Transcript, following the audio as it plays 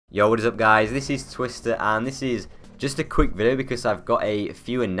Yo, what is up guys, this is Twister and this is just a quick video because I've got a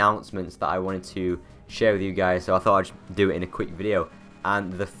few announcements that I wanted to share with you guys, so I thought I'd just do it in a quick video.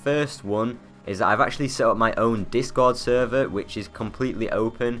 And the first one is that I've actually set up my own Discord server, which is completely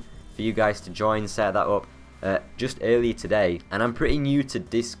open for you guys to join. Set that up just earlier today, and I'm pretty new to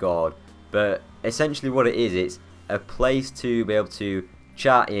Discord, but essentially what it is, it's a place to be able to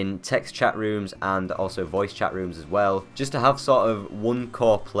chat in text chat rooms and also voice chat rooms as well, just to have sort of one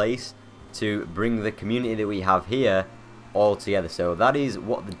core place to bring the community that we have here all together. So that is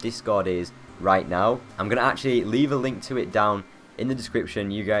what the Discord is right now. I'm going to actually leave a link to it down in the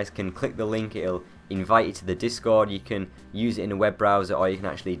description. You guys can click the link, it'll invite you to the Discord. You can use it in a web browser or you can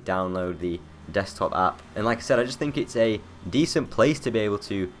actually download the desktop app. And like I said, I just think it's a decent place to be able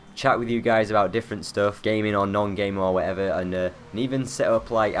to chat with you guys about different stuff, gaming or non-gaming or whatever, and even set up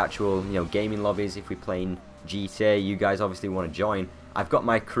like actual gaming lobbies. If we're playing GTA, you guys obviously want to join. I've got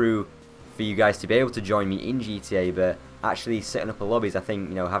my crew for you guys to be able to join me in GTA, but actually setting up a lobbies, I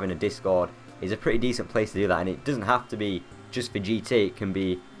think having a Discord is a pretty decent place to do that. And it doesn't have to be just for GTA, it can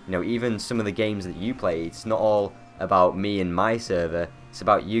be even some of the games that you play. It's not all about me and my server, it's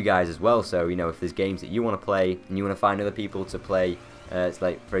about you guys as well. So if there's games that you want to play and you want to find other people to play, it's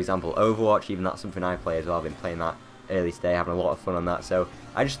like, for example, Overwatch. Even that's something I play as well. I've been playing that early today, having a lot of fun on that. So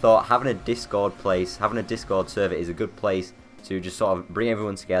I just thought having a Discord place, having a Discord server is a good place to just sort of bring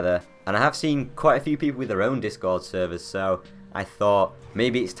everyone together. And I have seen quite a few people with their own Discord servers, so I thought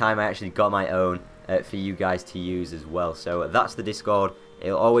maybe it's time I actually got my own for you guys to use as well. So that's the Discord.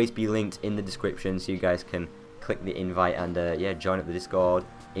 It'll always be linked in the description, so you guys can click the invite and yeah, join up the Discord,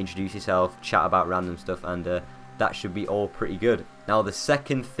 introduce yourself, chat about random stuff, and that should be all pretty good. Now the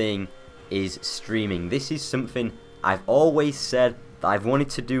second thing is streaming. This is something I've always said that I've wanted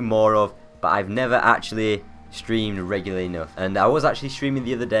to do more of, but I've never actually streamed regularly enough. And I was actually streaming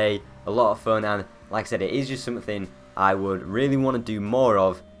the other day, a lot of fun, and like I said, it is just something I would really want to do more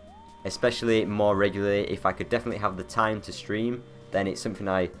of, especially more regularly. If I could definitely have the time to stream, then it's something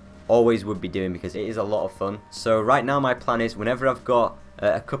I always would be doing because it is a lot of fun. So right now my plan is, whenever I've got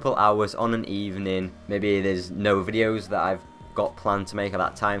a couple hours on an evening, maybe there's no videos that I've got planned to make at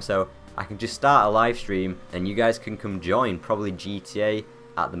that time, so I can just start a live stream and you guys can come join. Probably GTA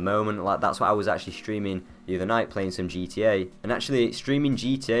at the moment, like that's what I was actually streaming the other night, playing some GTA. And actually streaming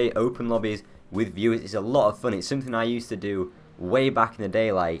GTA open lobbies with viewers is a lot of fun. It's something I used to do way back in the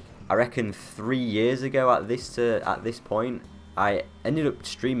day, like I reckon 3 years ago at this point. I ended up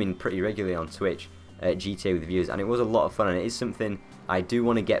streaming pretty regularly on Twitch GTA with viewers, and it was a lot of fun, and it is something I do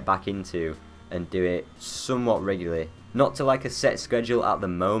want to get back into and do it somewhat regularly. Not to like a set schedule at the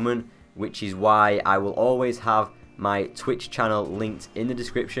moment, which is why I will always have my Twitch channel linked in the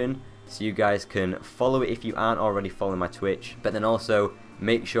description, so you guys can follow it if you aren't already following my Twitch. But then also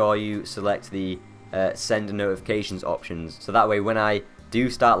make sure you select the send notifications options, so that way when I do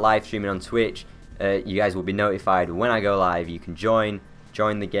start live streaming on Twitch, you guys will be notified when I go live. You can join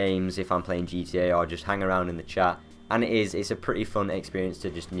the games if I'm playing GTA, or just hang around in the chat. And it's a pretty fun experience to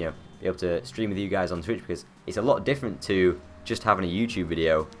just be able to stream with you guys on Twitch, because it's a lot different to just having a YouTube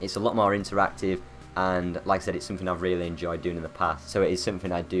video. It's a lot more interactive, and like I said, it's something I've really enjoyed doing in the past, so it is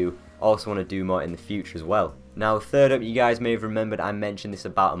something I do also want to do more in the future as well. Now third up, you guys may have remembered I mentioned this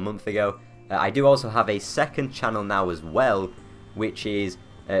about a month ago, I do also have a second channel now as well, which is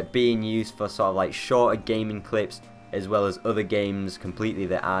being used for sort of like shorter gaming clips, as well as other games completely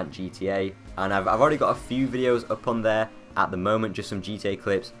that aren't GTA. And I've already got a few videos up on there at the moment, just some GTA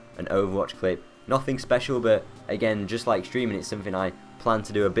clips, an Overwatch clip, nothing special, but again, just like streaming, it's something I plan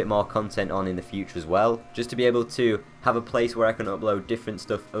to do a bit more content on in the future as well, just to be able to have a place where I can upload different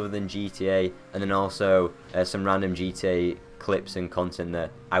stuff other than GTA, and then also some random GTA clips and content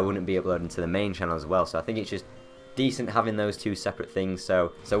that I wouldn't be uploading to the main channel as well. So I think it's just decent having those two separate things.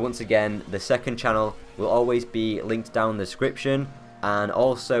 So once again, the second channel will always be linked down in the description, and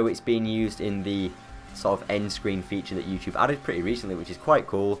also it's being used in the sort of end screen feature that YouTube added pretty recently, which is quite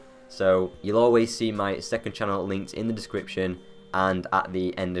cool. So you'll always see my second channel linked in the description and at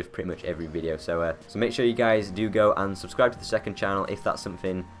the end of pretty much every video. So make sure you guys do go and subscribe to the second channel if that's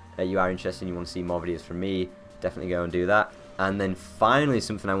something you are interested in. You want to see more videos from me, definitely go and do that. And then finally,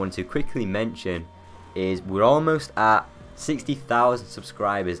 something I wanted to quickly mention is we're almost at 60,000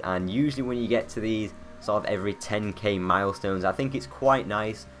 subscribers, and usually when you get to these sort of every 10k milestones, I think it's quite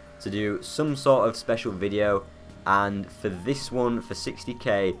nice to do some sort of special video. And for this one, for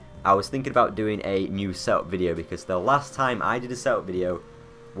 60k, I was thinking about doing a new setup video, because the last time I did a setup video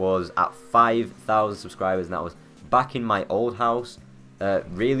was at 5,000 subscribers, and that was back in my old house,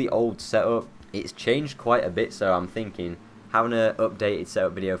 really old setup. It's changed quite a bit, so I'm thinking having an updated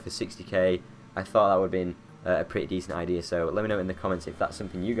setup video for 60k, I thought that would have been a pretty decent idea. So let me know in the comments if that's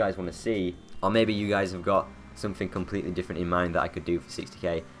something you guys want to see, or maybe you guys have got something completely different in mind that I could do for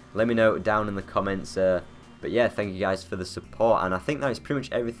 60k. Let me know down in the comments. But yeah, thank you guys for the support, and I think that is pretty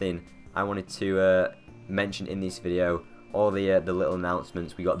much everything I wanted to mention in this video. All the little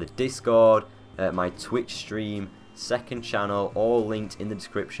announcements. We got the Discord, my Twitch stream, second channel, all linked in the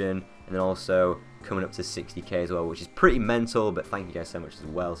description, and then also coming up to 60k as well, which is pretty mental, but thank you guys so much as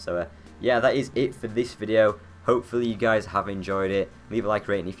well. So yeah, that is it for this video. Hopefully you guys have enjoyed it. Leave a like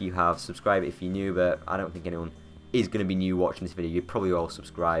rating if you have, subscribe if you're new, but I don't think anyone is going to be new watching this video. You're probably all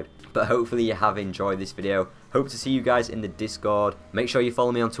subscribed, but hopefully you have enjoyed this video. Hope to see you guys in the Discord. Make sure you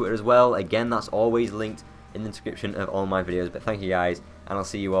follow me on Twitter as well. Again, that's always linked in the description of all my videos. But thank you guys, and I'll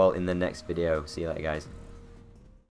see you all in the next video. See you later, guys.